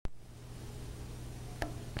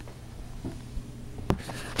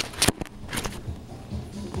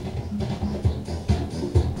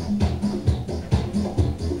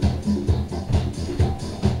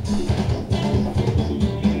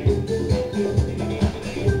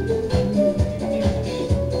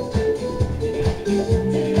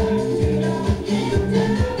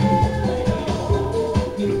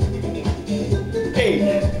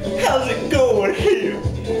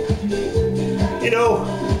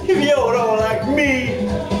If you're all like me,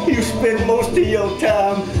 you spend most of your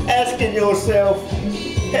time asking yourself,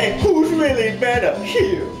 hey, who's really better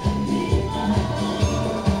here?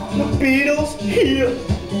 The Beatles here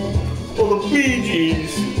or the Bee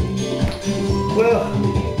Gees? Well,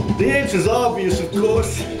 the answer's obvious, of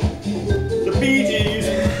course. The Bee Gees.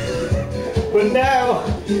 But now,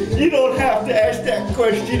 you don't have to ask that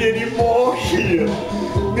question anymore here.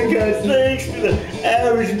 Because thanks to the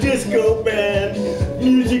average disco band,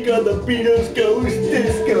 music on the Beatles goes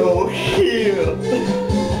disco here.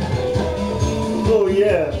 Oh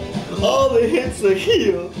yeah, all the hits are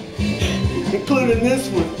here, including this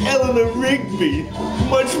one, Eleanor Rigby.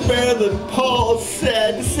 Much better than Paul's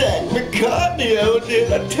Sad Sack McCartney out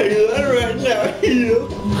there, I'll tell you that right now here.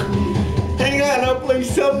 Hang on, I'll play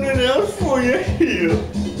something else for you here.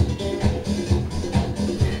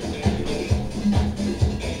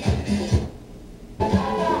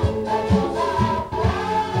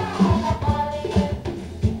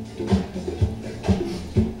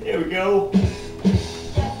 Here we go.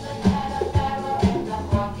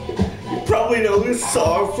 You probably know this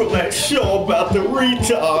song from that show about the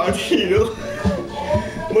retard here.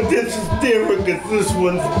 But this is different because this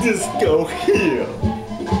one's disco here.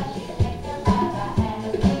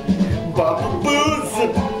 Bop-a-boo,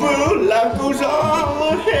 zip-a-boo, life goes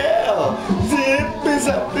on, hell. Zip is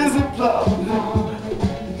up, is a plop.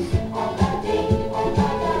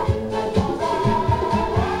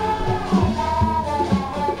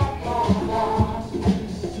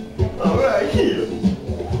 Alright, here.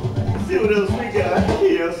 Let's see what else we got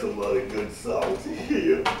here. Some other good songs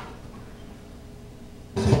here.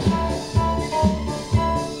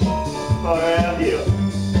 Alright, here.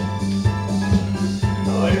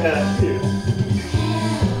 Oh yeah, here.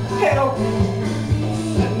 Help!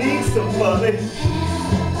 I need somebody.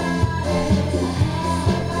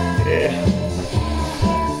 Yeah.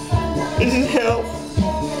 This is Help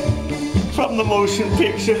from the motion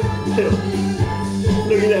picture. Help.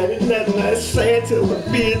 Look at that, isn't that nice Santa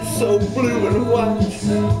with beard so blue and white?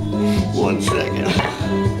 1 second.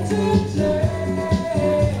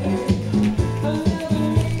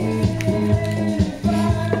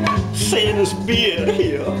 Santa's beard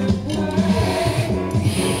here.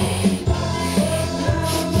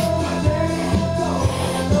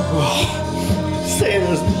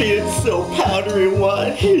 Santa's beard so powdery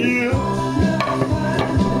white here.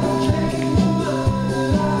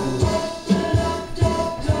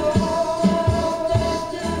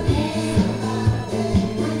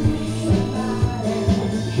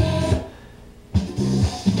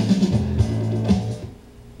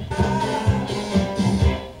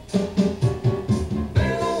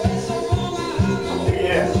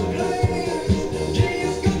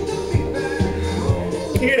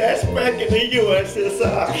 Here, that's back in the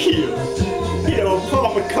USSR here. You know, if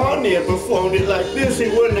Paul McCartney had performed it like this, he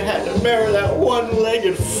wouldn't have had to marry that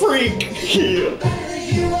one-legged freak here.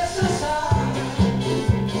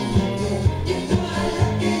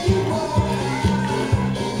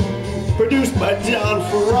 Produced by John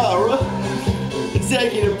Ferrara.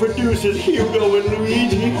 Executive producers Hugo and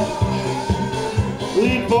Luigi.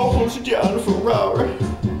 Lead vocals John Ferrara.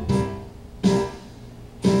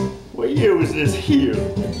 What year was this here?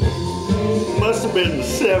 Must have been the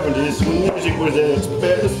 70s when music was at its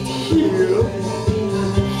best here.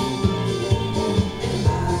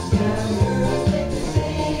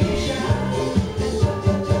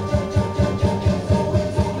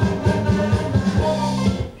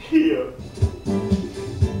 Here.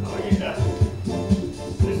 Oh yeah.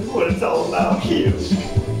 This is what it's all about here.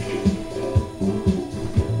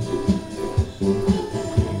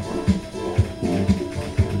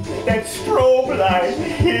 That strobe light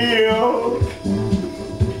here.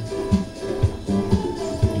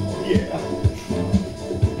 Yeah.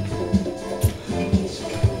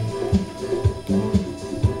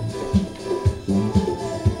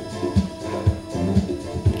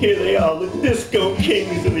 Here they are, the disco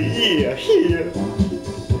kings of the year here,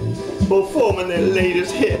 performing their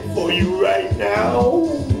latest hit for you right now.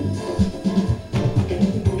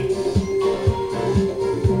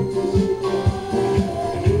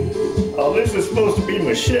 Oh, this is supposed to be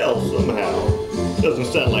Michelle somehow. Doesn't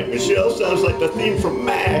sound like Michelle, sounds like the theme from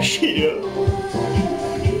MASH here.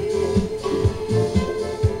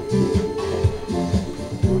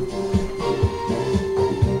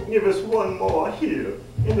 Give us one more here,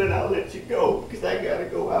 and then I'll let you go, because I gotta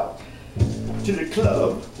go out to the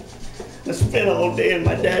club. I spent all day in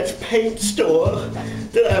my dad's paint store.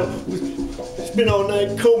 Then I spent all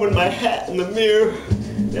night combing my hat in the mirror.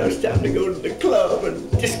 Now it's time to go to the club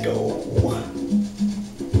and disco.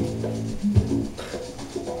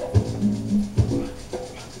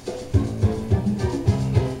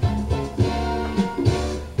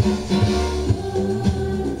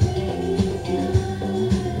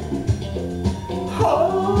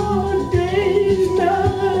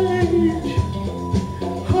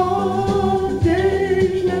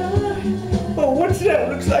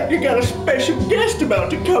 special guest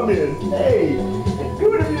about to come in. Hey, it's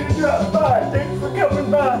good of you to drop by. Thanks for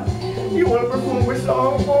coming by. You want to perform a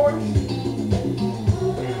song for us?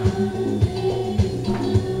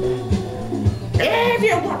 If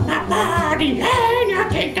you want my body and you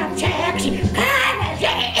think I'm sexy, come and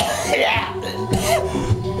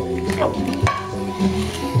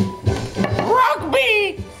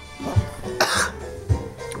Rugby!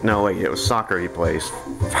 No, wait, it was soccer he plays.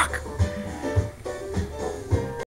 Fuck.